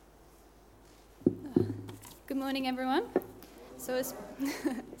Good morning, everyone. So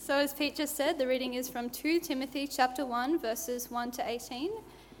as Pete just said, the reading is from 2 Timothy chapter 1, verses 1 to 18.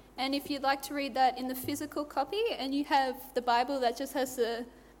 And if you'd like to read that in the physical copy and you have the Bible that just has the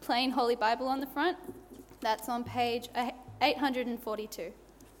plain Holy Bible on the front, that's on page 842.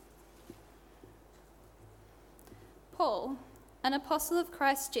 Paul, an apostle of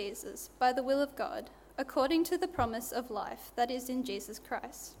Christ Jesus, by the will of God, according to the promise of life that is in Jesus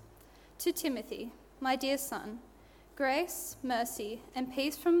Christ. To Timothy, my dear son, grace, mercy, and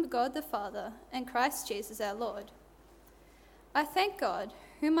peace from God the Father and Christ Jesus our Lord. I thank God,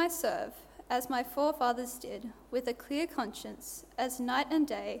 whom I serve, as my forefathers did, with a clear conscience, as night and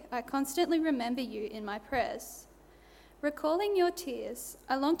day I constantly remember you in my prayers. Recalling your tears,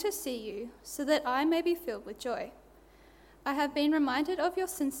 I long to see you, so that I may be filled with joy. I have been reminded of your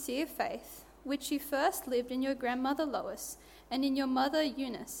sincere faith, which you first lived in your grandmother Lois and in your mother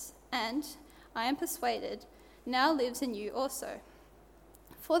Eunice, and, I am persuaded, now lives in you also.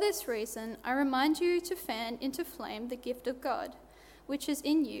 For this reason, I remind you to fan into flame the gift of God, which is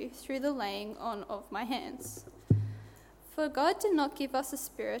in you through the laying on of my hands. For God did not give us a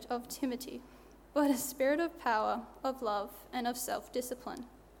spirit of timidity, but a spirit of power, of love, and of self-discipline.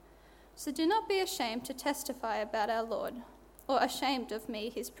 So do not be ashamed to testify about our Lord, or ashamed of me,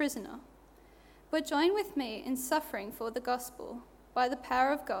 his prisoner, but join with me in suffering for the gospel, by the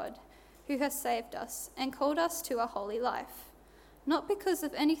power of God, who has saved us and called us to a holy life, not because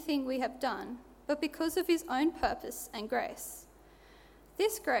of anything we have done, but because of his own purpose and grace.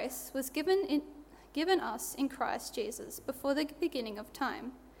 This grace was given us in Christ Jesus before the beginning of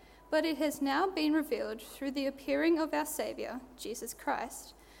time, but it has now been revealed through the appearing of our Saviour, Jesus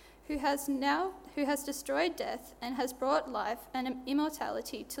Christ, who has destroyed death and has brought life and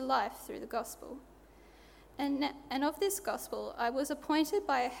immortality to life through the gospel. And of this gospel I was appointed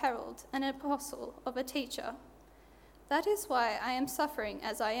by a herald, an apostle of a teacher. That is why I am suffering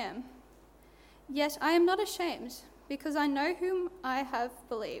as I am. Yet I am not ashamed, because I know whom I have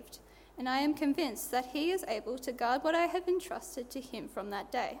believed, and I am convinced that he is able to guard what I have entrusted to him from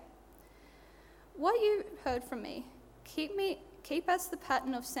that day. What you heard from me, keep as the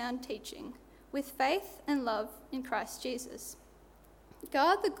pattern of sound teaching, with faith and love in Christ Jesus.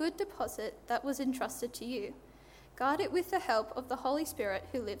 Guard the good deposit that was entrusted to you. Guard it with the help of the Holy Spirit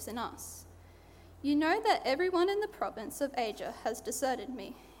who lives in us. You know that everyone in the province of Asia has deserted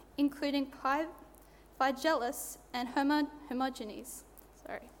me, including Phygellus and Hermogenes.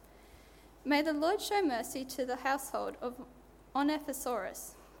 May the Lord show mercy to the household of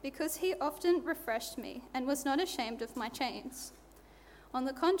Onesiphorus, because he often refreshed me and was not ashamed of my chains. On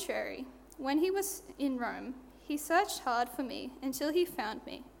the contrary, when he was in Rome, he searched hard for me until he found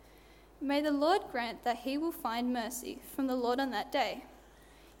me. May the Lord grant that he will find mercy from the Lord on that day.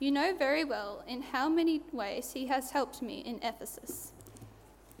 You know very well in how many ways he has helped me in Ephesus.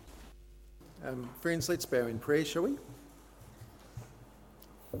 Friends, let's bow in prayer, shall we?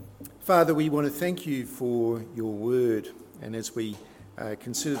 Father, we want to thank you for your word. And as we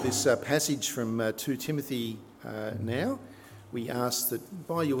consider this passage from 2 Timothy now, we ask that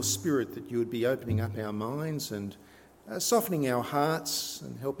by your Spirit that you would be opening up our minds and softening our hearts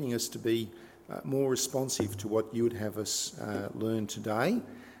and helping us to be more responsive to what you would have us learn today,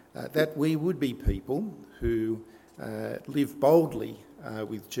 that we would be people who live boldly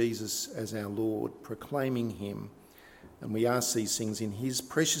with Jesus as our Lord, proclaiming him. And we ask these things in his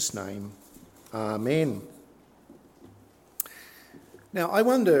precious name. Amen. Now, I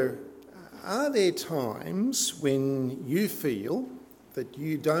wonder, are there times when you feel that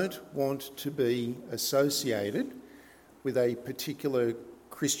you don't want to be associated with a particular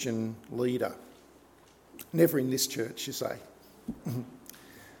Christian leader? Never in this church, you say.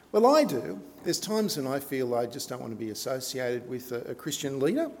 Well, I do. There's times when I feel I just don't want to be associated with a Christian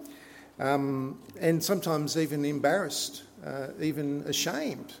leader, and sometimes even embarrassed, even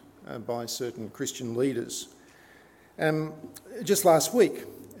ashamed by certain Christian leaders. Just last week,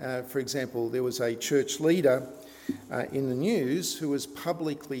 for example, there was a church leader in the news who was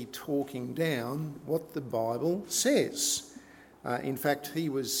publicly talking down what the Bible says. In fact, he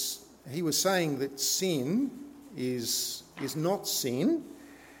was saying that sin is not sin,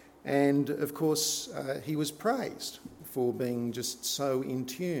 and of course he was praised for being just so in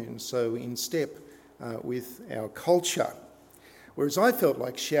tune, so in step with our culture. Whereas I felt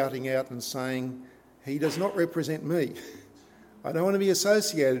like shouting out and saying, he does not represent me. I don't want to be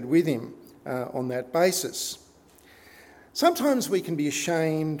associated with him on that basis. Sometimes we can be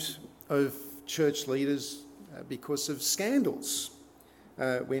ashamed of church leaders because of scandals,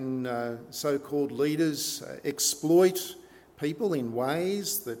 when so-called leaders exploit people in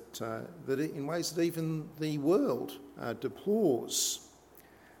ways that even the world deplores.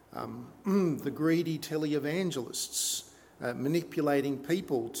 The greedy televangelists manipulating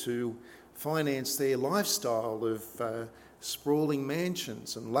people to finance their lifestyle of sprawling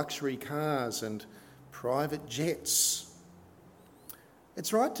mansions and luxury cars and private jets.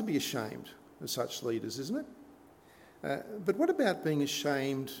 It's right to be ashamed of such leaders, isn't it? But what about being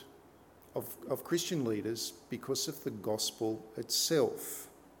ashamed of Christian leaders because of the gospel itself?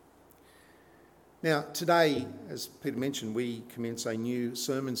 Now, today, as Peter mentioned, we commence a new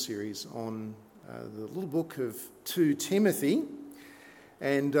sermon series on the little book of 2 Timothy,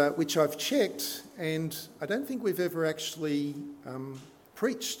 and which I've checked, and I don't think we've ever actually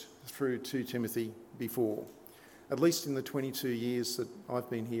preached through 2 Timothy before, at least in the 22 years that I've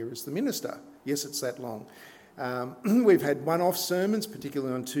been here as the minister. Yes, it's that long. We've had one-off sermons,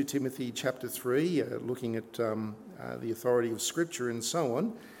 particularly on 2 Timothy chapter 3, looking at the authority of Scripture and so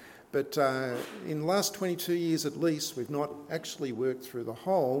on. But in the last 22 years at least, we've not actually worked through the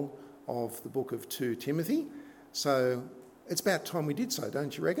whole of the book of 2 Timothy. So it's about time we did so,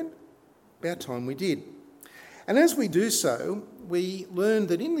 don't you reckon? About time we did. And as we do so, we learn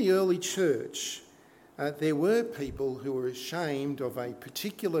that in the early church, there were people who were ashamed of a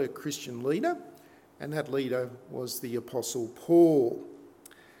particular Christian leader, and that leader was the Apostle Paul,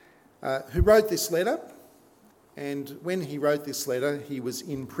 who wrote this letter. And when he wrote this letter, he was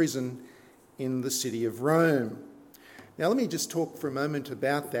in prison in the city of Rome. Now, let me just talk for a moment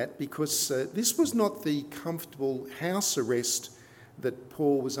about that, because this was not the comfortable house arrest that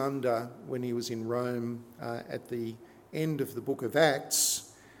Paul was under when he was in Rome at the end of the book of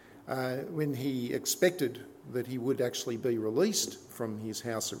Acts, when he expected that he would actually be released from his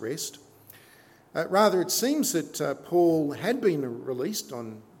house arrest. Rather, it seems that Paul had been released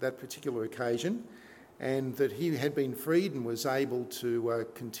on that particular occasion, and that he had been freed and was able to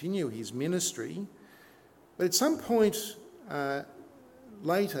continue his ministry. But at some point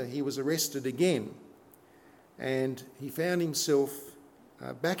later, he was arrested again, and he found himself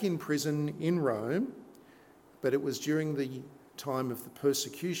back in prison in Rome, but it was during the time of the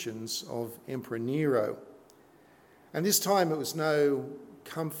persecutions of Emperor Nero. And this time it was no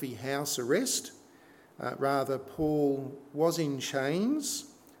comfy house arrest. Rather, Paul was in chains.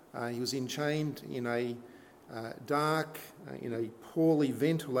 He was enchained in a dark, in a poorly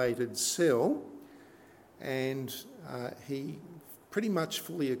ventilated cell, and he pretty much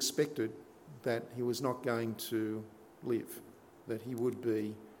fully expected that he was not going to live, that he would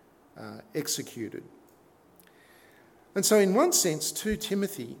be executed. And so in one sense, 2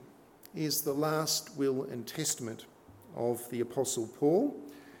 Timothy is the last will and testament of the Apostle Paul,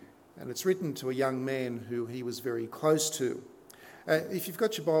 and it's written to a young man who he was very close to. If you've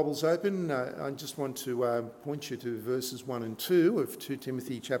got your Bibles open, I just want to point you to verses 1 and 2 of 2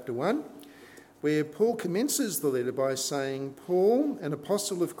 Timothy chapter 1, where Paul commences the letter by saying, "Paul, an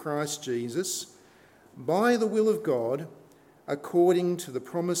apostle of Christ Jesus, by the will of God, according to the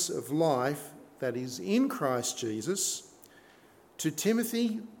promise of life that is in Christ Jesus, to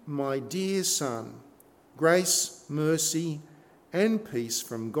Timothy, my dear son, grace, mercy, and peace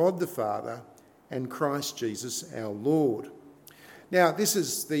from God the Father and Christ Jesus our Lord." Now, this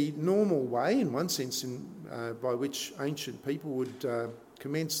is the normal way, in one sense, by which ancient people would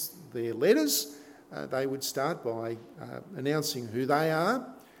commence their letters. They would start by announcing who they are,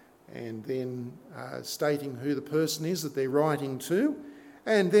 and then stating who the person is that they're writing to,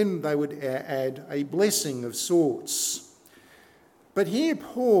 and then they would add a blessing of sorts. But here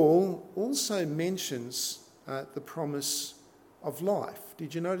Paul also mentions the promise of life.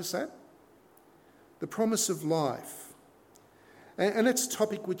 Did you notice that? The promise of life. And it's a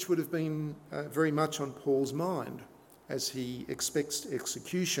topic which would have been very much on Paul's mind as he expects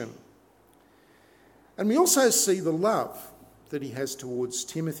execution. And we also see the love that he has towards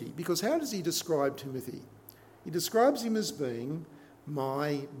Timothy, because how does he describe Timothy? He describes him as being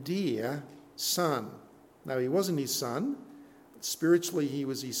my dear son. Now, he wasn't his son, but spiritually he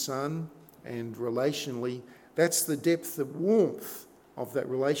was his son, and relationally, that's the depth of warmth of that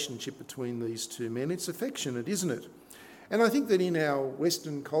relationship between these two men. It's affectionate, isn't it? And I think that in our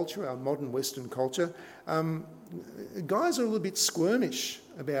Western culture, our modern Western culture, guys are a little bit squirmish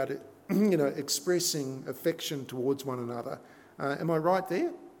about it, expressing affection towards one another. Am I right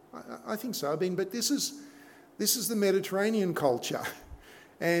there? I think so. But this is the Mediterranean culture.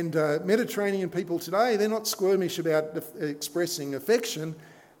 And Mediterranean people today, they're not squirmish about expressing affection,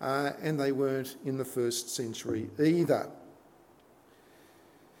 and they weren't in the first century either.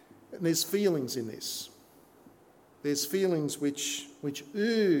 And there's feelings in this. There's feelings which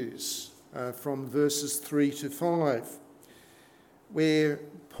ooze from verses 3 to 5. where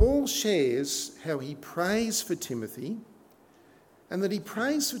Paul shares how he prays for Timothy, and that he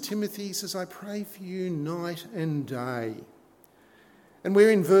prays for Timothy. He says, I pray for you night and day. And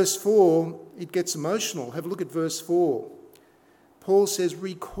where in verse 4 it gets emotional. Have a look at verse 4. Paul says,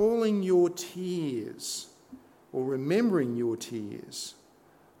 recalling your tears, or remembering your tears,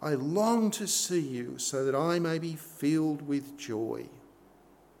 I long to see you so that I may be filled with joy.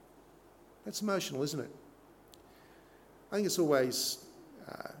 That's emotional, isn't it? I think it's always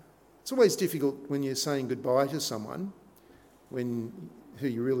difficult when you're saying goodbye to someone who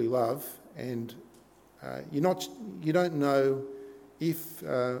you really love, and you don't know if,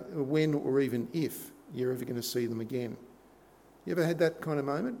 when, or even if you're ever going to see them again. You ever had that kind of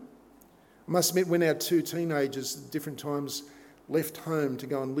moment? I must admit, when our two teenagers at different times left home to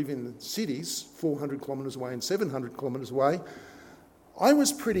go and live in the cities, 400 kilometres away and 700 kilometres away, I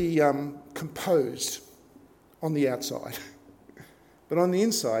was pretty composed on the outside. But on the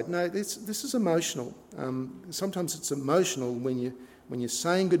inside, no, this is emotional. Sometimes it's emotional when you're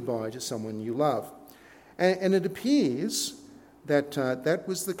saying goodbye to someone you love. And it appears that that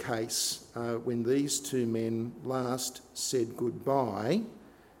was the case when these two men last said goodbye,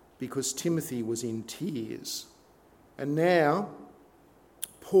 because Timothy was in tears. And now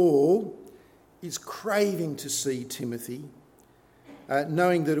Paul is craving to see Timothy,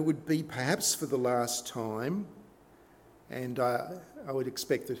 knowing that it would be perhaps for the last time, and I would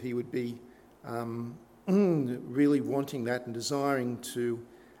expect that he would be really wanting that and desiring to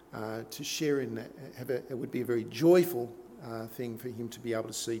share in that. It would be a very joyful thing for him to be able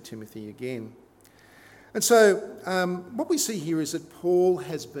to see Timothy again. And so what we see here is that Paul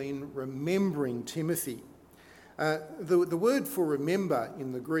has been remembering Timothy. The word for remember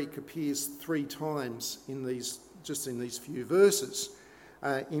in the Greek appears 3 times in these few verses.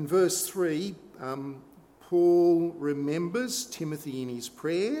 In verse 3, Paul remembers Timothy in his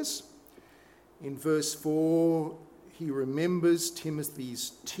prayers. In verse 4, he remembers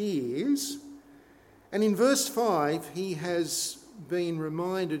Timothy's tears. And in verse 5, he has been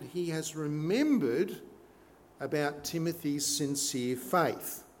reminded, he has remembered about Timothy's sincere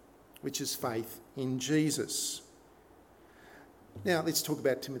faith, which is faith in Jesus. Now, let's talk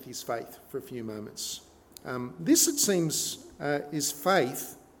about Timothy's faith for a few moments. This, it seems, is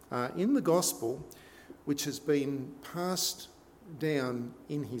faith in the gospel which has been passed down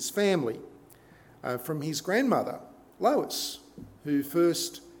in his family from his grandmother, Lois, who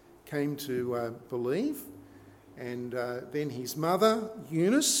first came to believe, and then his mother,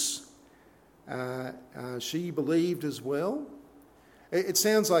 Eunice, she believed as well. It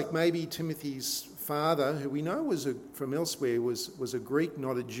sounds like maybe Timothy's father, who we know from elsewhere was a Greek,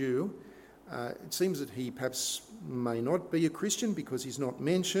 not a Jew. It seems that he perhaps may not be a Christian because he's not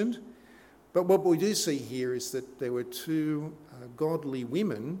mentioned. But what we do see here is that there were 2 godly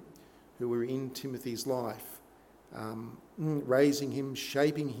women who were in Timothy's life, raising him,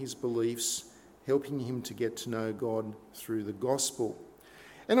 shaping his beliefs, helping him to get to know God through the gospel.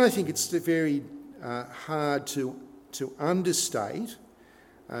 And I think it's very hard to understate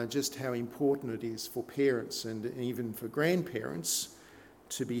just how important it is for parents and even for grandparents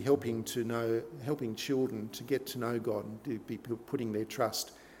to be helping children to get to know God and to be putting their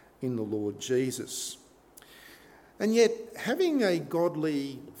trust in the Lord Jesus. And yet, having a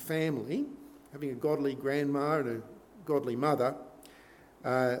godly family, having a godly grandma and a godly mother,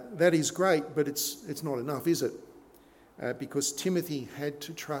 that is great, but it's not enough, is it? Because Timothy had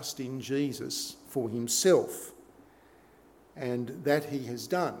to trust in Jesus for himself, and that he has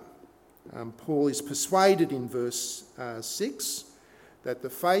done. Paul is persuaded in verse 6 that the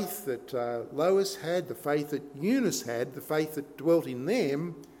faith that Lois had, the faith that Eunice had, the faith that dwelt in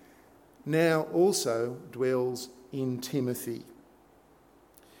them, now also dwells in Timothy.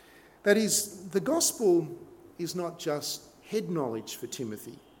 That is, the gospel is not just head knowledge for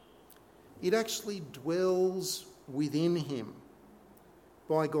Timothy. It actually dwells within him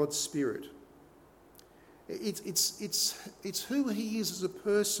by God's Spirit. It's who he is as a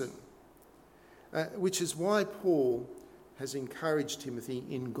person, which is why Paul has encouraged Timothy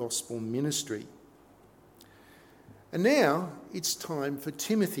in gospel ministry. And now it's time for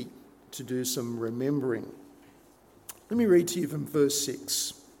Timothy to do some remembering. Let me read to you from verse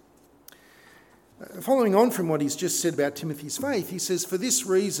 6. Following on from what he's just said about Timothy's faith, he says, "For this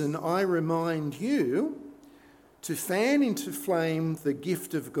reason I remind you to fan into flame the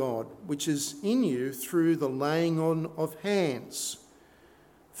gift of God, which is in you through the laying on of hands.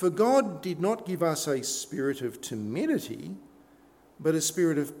 For God did not give us a spirit of timidity, but a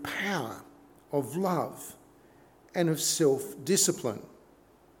spirit of power, of love, and of self-discipline."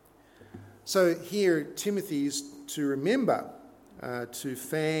 So here Timothy is to remember to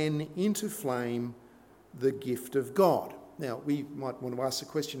fan into flame the gift of God. Now, we might want to ask the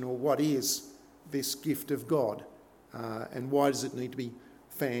question, well, what is this gift of God? And why does it need to be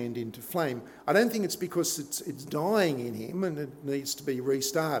fanned into flame? I don't think it's because it's dying in him and it needs to be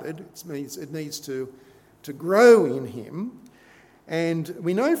restarted. It needs to grow in him. And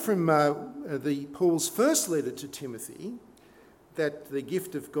we know from Paul's first letter to Timothy that the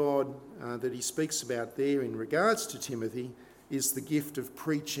gift of God that he speaks about there in regards to Timothy is the gift of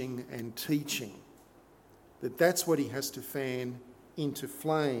preaching and teaching. That's what he has to fan into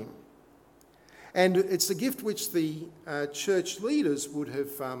flame. And it's the gift which the church leaders would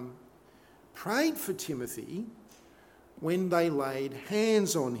have prayed for Timothy when they laid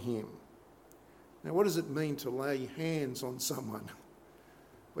hands on him. Now, what does it mean to lay hands on someone?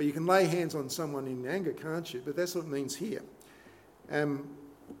 Well, you can lay hands on someone in anger, can't you? But that's what it means here.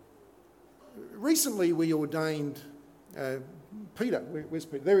 Recently, we ordained Peter. Where's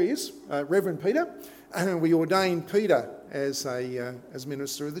Peter? There he is, Reverend Peter. We ordained Peter as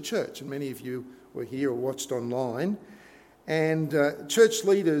minister of the church, and many of you were here or watched online. And church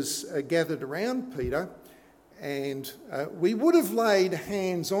leaders gathered around Peter, and we would have laid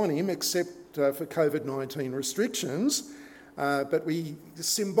hands on him except for COVID-19 restrictions, but we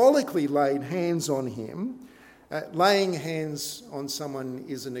symbolically laid hands on him. Laying hands on someone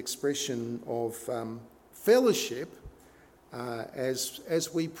is an expression of fellowship as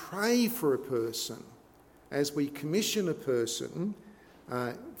we pray for a person, as we commission a person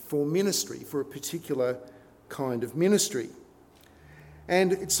for ministry, for a particular kind of ministry.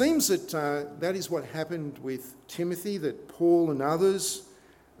 And it seems that that is what happened with Timothy, that Paul and others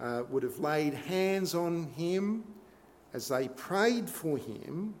would have laid hands on him as they prayed for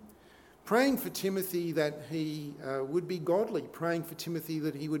him, praying for Timothy that he would be godly, praying for Timothy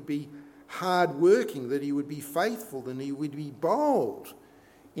that he would be hard-working, that he would be faithful, and he would be bold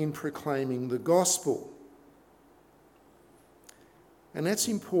in proclaiming the gospel. And that's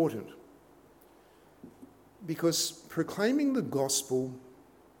important because proclaiming the gospel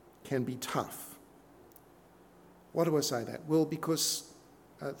can be tough. Why do I say that? Well, because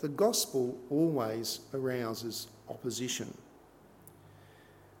the gospel always arouses opposition.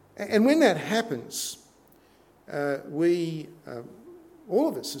 And when that happens, we, all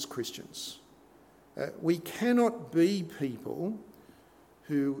of us as Christians, we cannot be people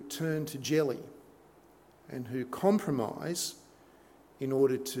who turn to jelly and who compromise in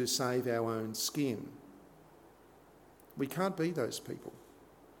order to save our own skin. We can't be those people.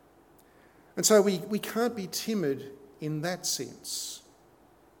 And so we can't be timid in that sense.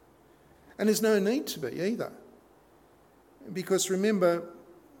 And there's no need to be either. Because remember,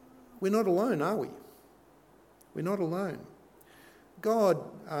 we're not alone, are we? We're not alone. God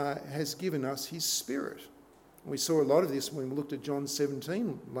has given us his Spirit. We saw a lot of this when we looked at John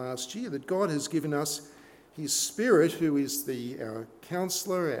 17 last year, that God has given us his Spirit, who is our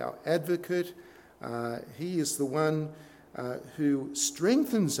counsellor, our advocate. He is the one who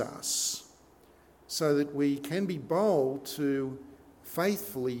strengthens us so that we can be bold to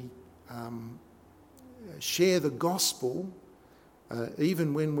faithfully share the gospel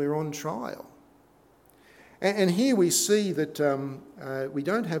even when we're on trial. And here we see that we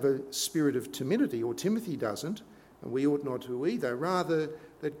don't have a spirit of timidity, or Timothy doesn't, and we ought not to either. Rather,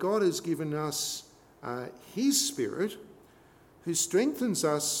 that God has given us his Spirit, who strengthens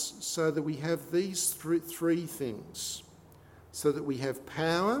us so that we have these three things. So that we have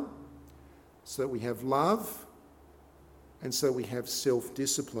power, so that we have love, and so we have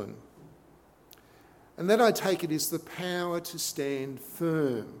self-discipline. And that, I take it, is the power to stand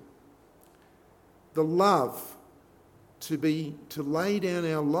firm. The love to lay down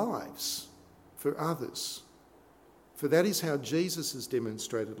our lives for others. For that is how Jesus has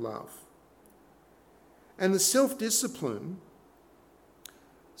demonstrated love. And the self-discipline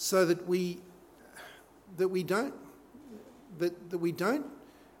so that we don't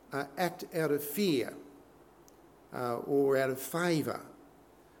act out of fear or out of favour,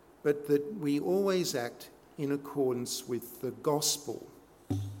 but that we always act in accordance with the gospel.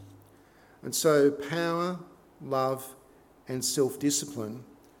 And so power, love and self-discipline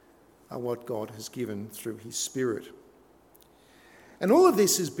are what God has given through his Spirit. And all of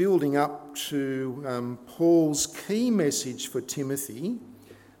this is building up to Paul's key message for Timothy,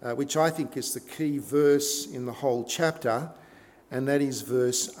 which I think is the key verse in the whole chapter, and that is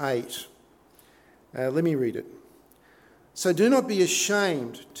verse 8. Let me read it. So do not be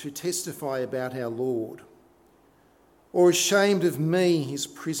ashamed to testify about our Lord, or ashamed of me, his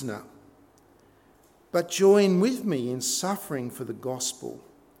prisoner, but join with me in suffering for the gospel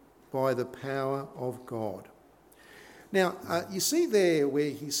by the power of God. Now, you see there where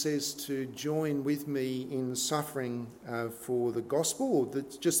he says to join with me in suffering for the gospel, or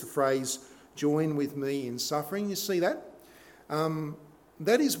just the phrase, join with me in suffering. You see that?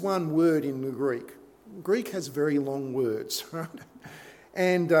 That is one word in the Greek. Greek has very long words, right?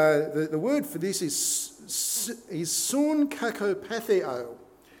 And the word for this is sun kakopatheo.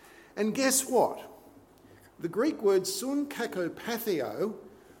 And guess what? The Greek word sun kakopatheo,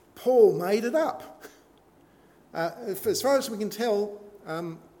 Paul made it up. As far as we can tell,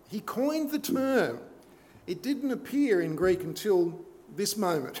 he coined the term. It didn't appear in Greek until this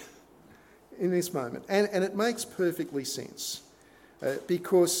moment, And it makes perfectly sense,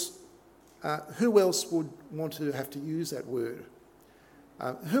 because who else would want to have to use that word?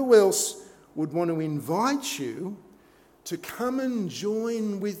 Who else would want to invite you to come and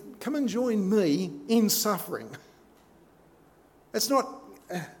join me in suffering? It's not,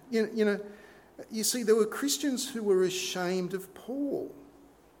 you see, there were Christians who were ashamed of Paul.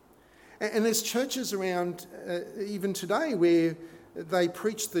 And there's churches around even today where they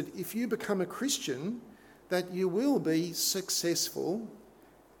preach that if you become a Christian, that you will be successful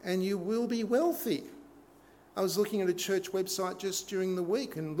and you will be wealthy. I was looking at a church website just during the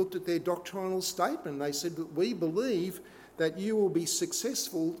week and looked at their doctrinal statement. They said that we believe that you will be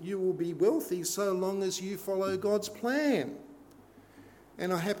successful, you will be wealthy so long as you follow God's plan.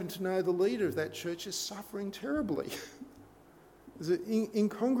 And I happen to know the leader of that church is suffering terribly. Is it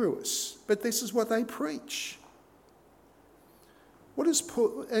incongruous? But this is what they preach. What does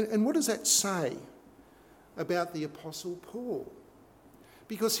Paul, and what does that say about the Apostle Paul?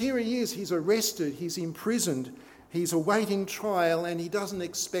 Because here he is, he's arrested, he's imprisoned, he's awaiting trial, and he doesn't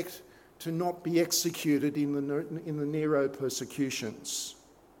expect to not be executed in the Nero persecutions.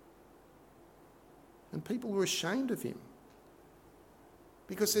 And people were ashamed of him.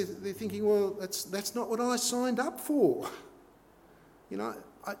 Because they're thinking, well, that's not what I signed up for. I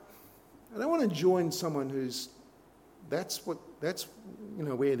don't want to join someone who's that's where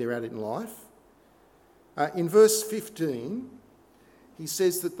they're at in life. In verse 15, he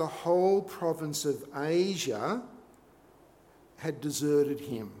says that the whole province of Asia had deserted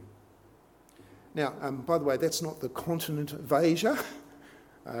him. Now, by the way, that's not the continent of Asia.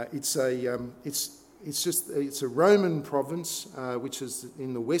 It's a Roman province which is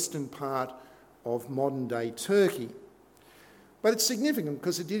in the western part of modern-day Turkey. But it's significant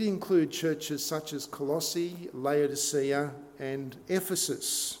because it did include churches such as Colossae, Laodicea and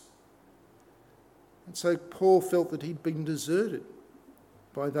Ephesus. And so Paul felt that he'd been deserted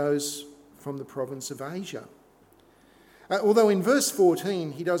by those from the province of Asia. Although in verse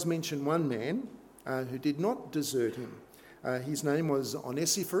 14 he does mention one man who did not desert him. His name was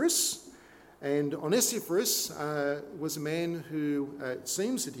Onesiphorus. And Onesiphorus was a man who, it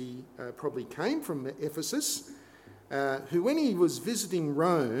seems that he probably came from Ephesus, who when he was visiting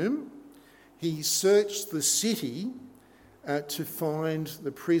Rome, he searched the city to find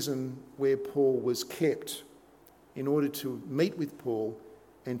the prison where Paul was kept in order to meet with Paul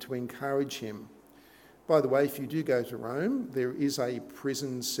and to encourage him. By the way, if you do go to Rome, there is a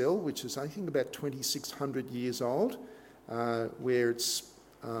prison cell which is, I think, about 2,600 years old, where it's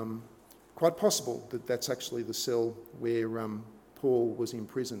quite possible that that's actually the cell where Paul was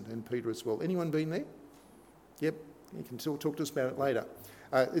imprisoned, and Peter as well. Anyone been there? Yep, you can still talk to us about it later.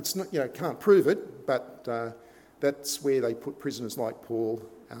 It's not, can't prove it, but that's where they put prisoners like Paul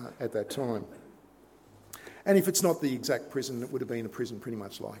at that time. And if it's not the exact prison, it would have been a prison pretty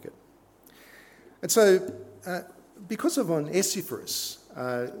much like it. And so, because of Onesiphorus,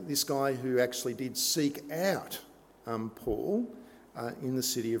 this guy who actually did seek out Paul in the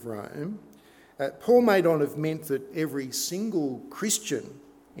city of Rome, Paul may not have meant that every single Christian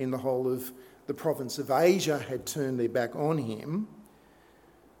in the whole of the province of Asia had turned their back on him,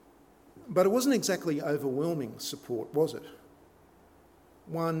 but it wasn't exactly overwhelming support, was it?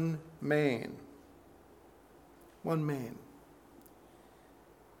 One man. One man.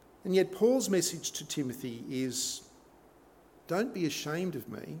 And yet Paul's message to Timothy is, don't be ashamed of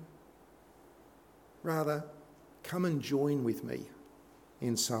me. Rather, come and join with me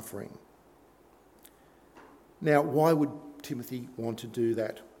in suffering. Now, why would Timothy want to do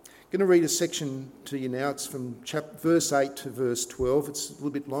that? I'm going to read a section to you now. It's from verse 8 to verse 12. It's a little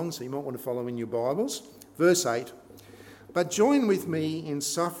bit long, so you might want to follow in your Bibles. Verse 8, but join with me in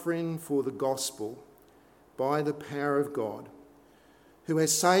suffering for the gospel by the power of God, who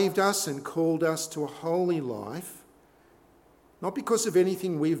has saved us and called us to a holy life, not because of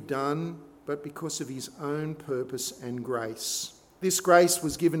anything we've done, but because of his own purpose and grace. This grace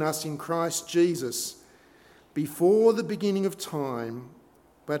was given us in Christ Jesus before the beginning of time,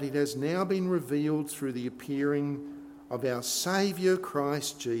 but it has now been revealed through the appearing of our Saviour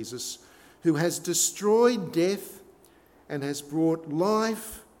Christ Jesus, who has destroyed death and has brought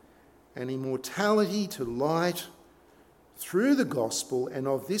life and immortality to light through the gospel. And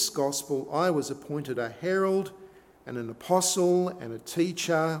of this gospel I was appointed a herald and an apostle and a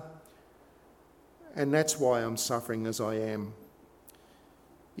teacher, and that's why I'm suffering as I am.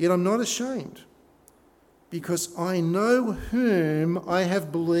 Yet I'm not ashamed, because I know whom I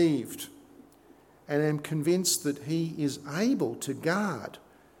have believed and am convinced that he is able to guard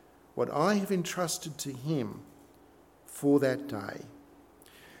what I have entrusted to him for that day.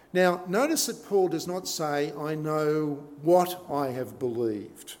 Now, notice that Paul does not say, I know what I have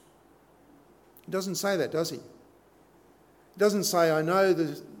believed. He doesn't say that, does he? He doesn't say, I know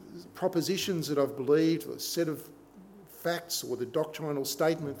the propositions that I've believed, the set of facts or the doctrinal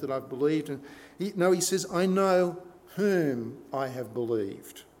statement that I've believed. And he says, I know whom I have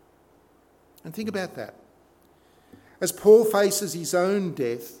believed. And think about that. As Paul faces his own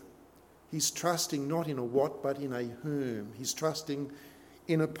death, he's trusting not in a what, but in a whom. He's trusting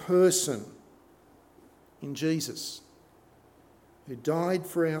in a person, in Jesus, who died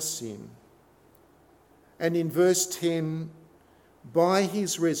for our sin. And in verse 10, by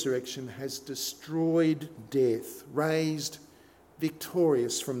his resurrection has destroyed death, raised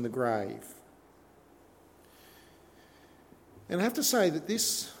victorious from the grave. And I have to say that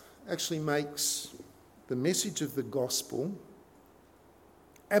this actually makes the message of the gospel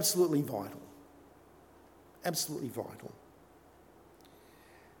absolutely vital. Absolutely vital.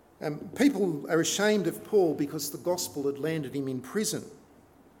 People are ashamed of Paul because the gospel had landed him in prison.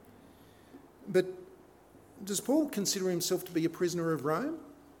 But does Paul consider himself to be a prisoner of Rome?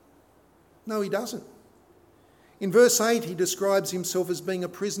 No, he doesn't. In verse 8, he describes himself as being a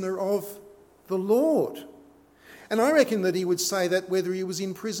prisoner of the Lord. And I reckon that he would say that whether he was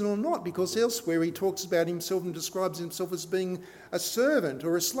in prison or not, because elsewhere he talks about himself and describes himself as being a servant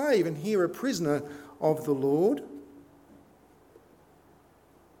or a slave, and here a prisoner of the Lord.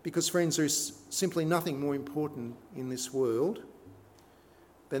 Because, friends, there is simply nothing more important in this world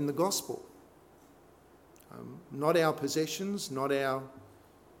than the gospel. Not our possessions, not our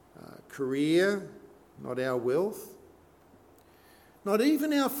career, not our wealth, not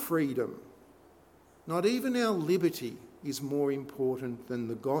even our freedom, not even our liberty is more important than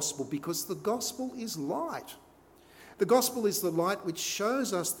the gospel, because the gospel is light. The gospel is the light which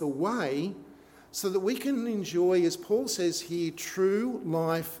shows us the way so that we can enjoy, as Paul says here, true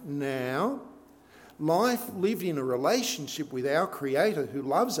life now, life lived in a relationship with our Creator who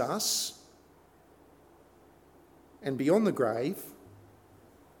loves us, and beyond the grave,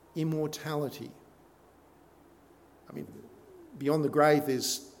 immortality. I mean, beyond the grave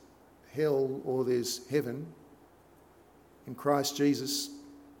there's hell or there's heaven. In Christ Jesus,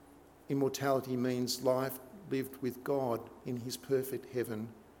 immortality means life lived with God in his perfect heaven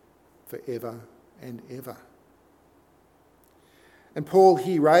forever and ever. And Paul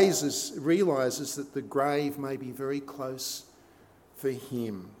here realises that the grave may be very close for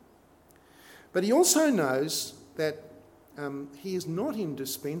him. But he also knows that he is not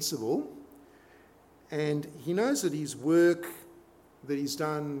indispensable, and he knows that his work that he's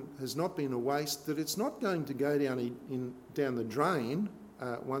done has not been a waste, that it's not going to go down the drain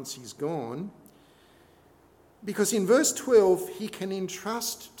once he's gone. Because in verse 12, he can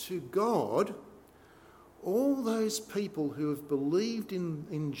entrust to God all those people who have believed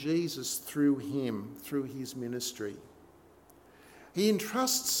in Jesus through him, through his ministry. He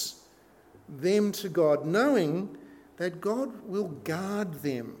entrusts them to God, knowing that God will guard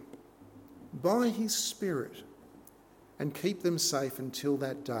them by his Spirit and keep them safe until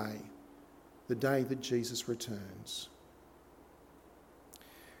that day, the day that Jesus returns.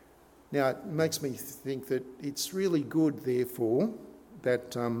 Now, it makes me think that it's really good, therefore,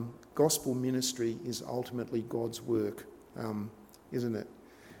 that gospel ministry is ultimately God's work, isn't it?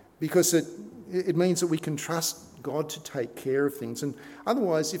 Because it means that we can trust God to take care of things. And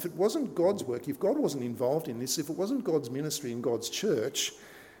otherwise, if it wasn't God's work, if God wasn't involved in this, if it wasn't God's ministry in God's church,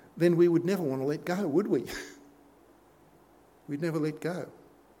 then we would never want to let go, would we? We'd never let go.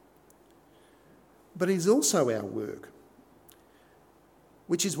 But it is also our work,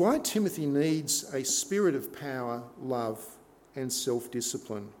 which is why Timothy needs a spirit of power, love, and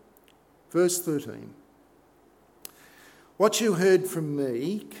self-discipline. Verse 13. What you heard from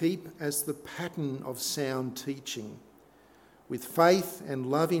me, keep as the pattern of sound teaching, with faith and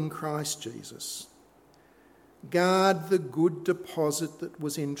love in Christ Jesus. Guard the good deposit that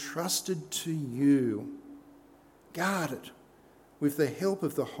was entrusted to you. Guard it with the help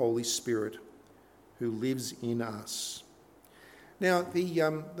of the Holy Spirit who lives in us. Now,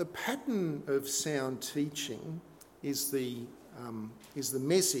 the pattern of sound teaching is the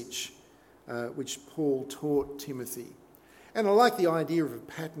message which Paul taught Timothy. And I like the idea of a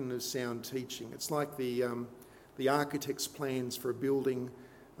pattern of sound teaching. It's like the architect's plans for a building,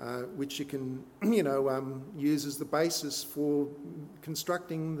 which you can, use as the basis for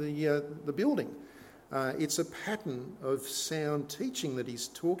constructing the building. It's a pattern of sound teaching that he's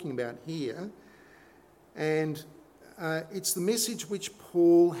talking about here, and it's the message which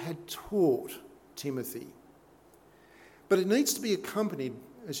Paul had taught Timothy. But it needs to be accompanied,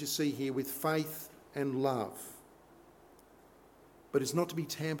 as you see here, with faith and love. But it's not to be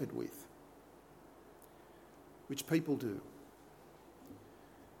tampered with, which people do.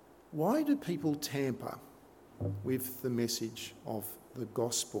 Why do people tamper with the message of the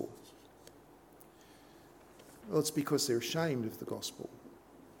gospel? Well, it's because they're ashamed of the gospel.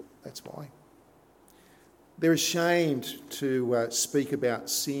 That's why. They're ashamed to speak about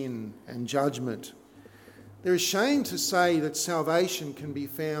sin and judgment. They're ashamed to say that salvation can be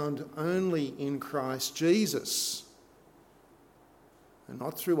found only in Christ Jesus. And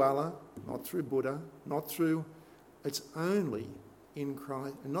not through Allah, not through Buddha, it's only in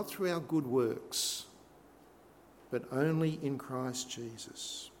Christ, and not through our good works, but only in Christ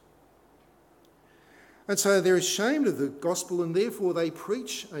Jesus. And so they're ashamed of the gospel, and therefore they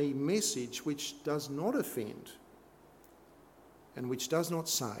preach a message which does not offend and which does not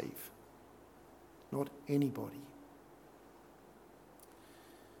save, not anybody.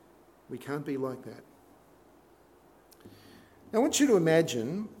 We can't be like that. Now, I want you to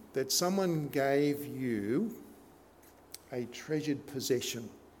imagine that someone gave you a treasured possession,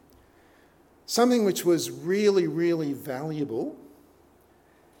 something which was really, really valuable,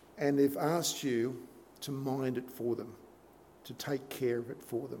 and they've asked you to mind it for them, to take care of it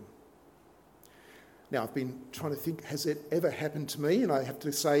for them. Now, I've been trying to think, has it ever happened to me? And I have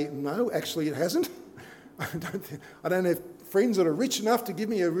to say, no, actually it hasn't. I don't have friends that are rich enough to give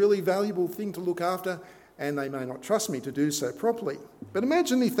me a really valuable thing to look after, and they may not trust me to do so properly. But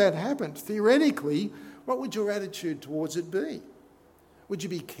imagine if that happened. Theoretically, what would your attitude towards it be? Would you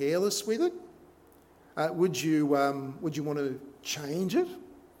be careless with it? Would you want to change it?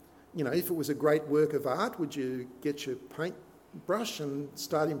 If it was a great work of art, would you get your paintbrush and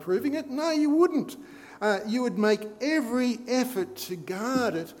start improving it? No, you wouldn't. You would make every effort to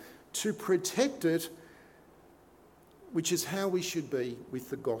guard it, to protect it, which is how we should be with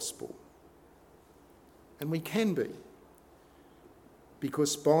the gospel. And we can be,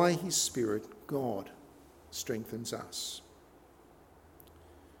 because by his Spirit, God strengthens us.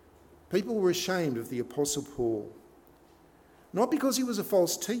 People were ashamed of the Apostle Paul, not because he was a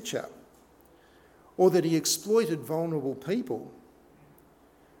false teacher or that he exploited vulnerable people,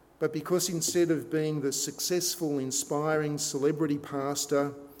 but because instead of being the successful, inspiring celebrity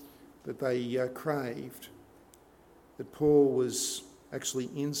pastor that they craved, that Paul was actually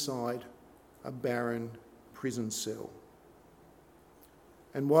inside a barren prison cell.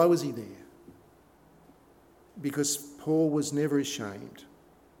 And why was he there? Because Paul was never ashamed.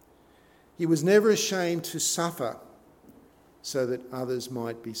 He was never ashamed to suffer so that others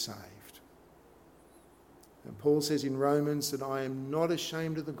might be saved. And Paul says in Romans that I am not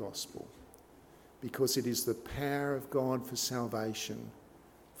ashamed of the gospel, because it is the power of God for salvation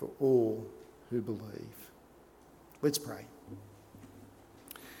for all who believe. Let's pray.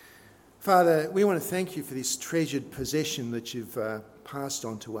 Father, we want to thank you for this treasured possession that you've passed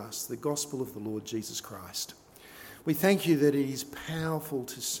on to us, the gospel of the Lord Jesus Christ. We thank you that it is powerful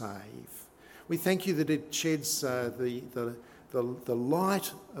to save. We thank you that it sheds the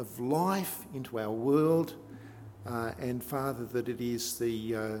light of life into our world, and Father, that it is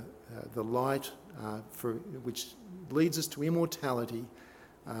the light for which leads us to immortality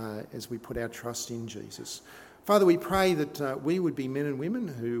as we put our trust in Jesus. Father, we pray that we would be men and women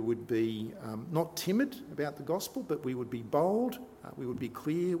who would be not timid about the gospel, but we would be bold, we would be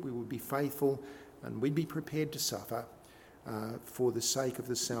clear, we would be faithful, and we'd be prepared to suffer for the sake of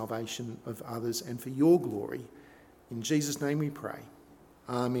the salvation of others and for your glory. In Jesus' name we pray.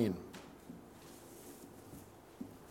 Amen.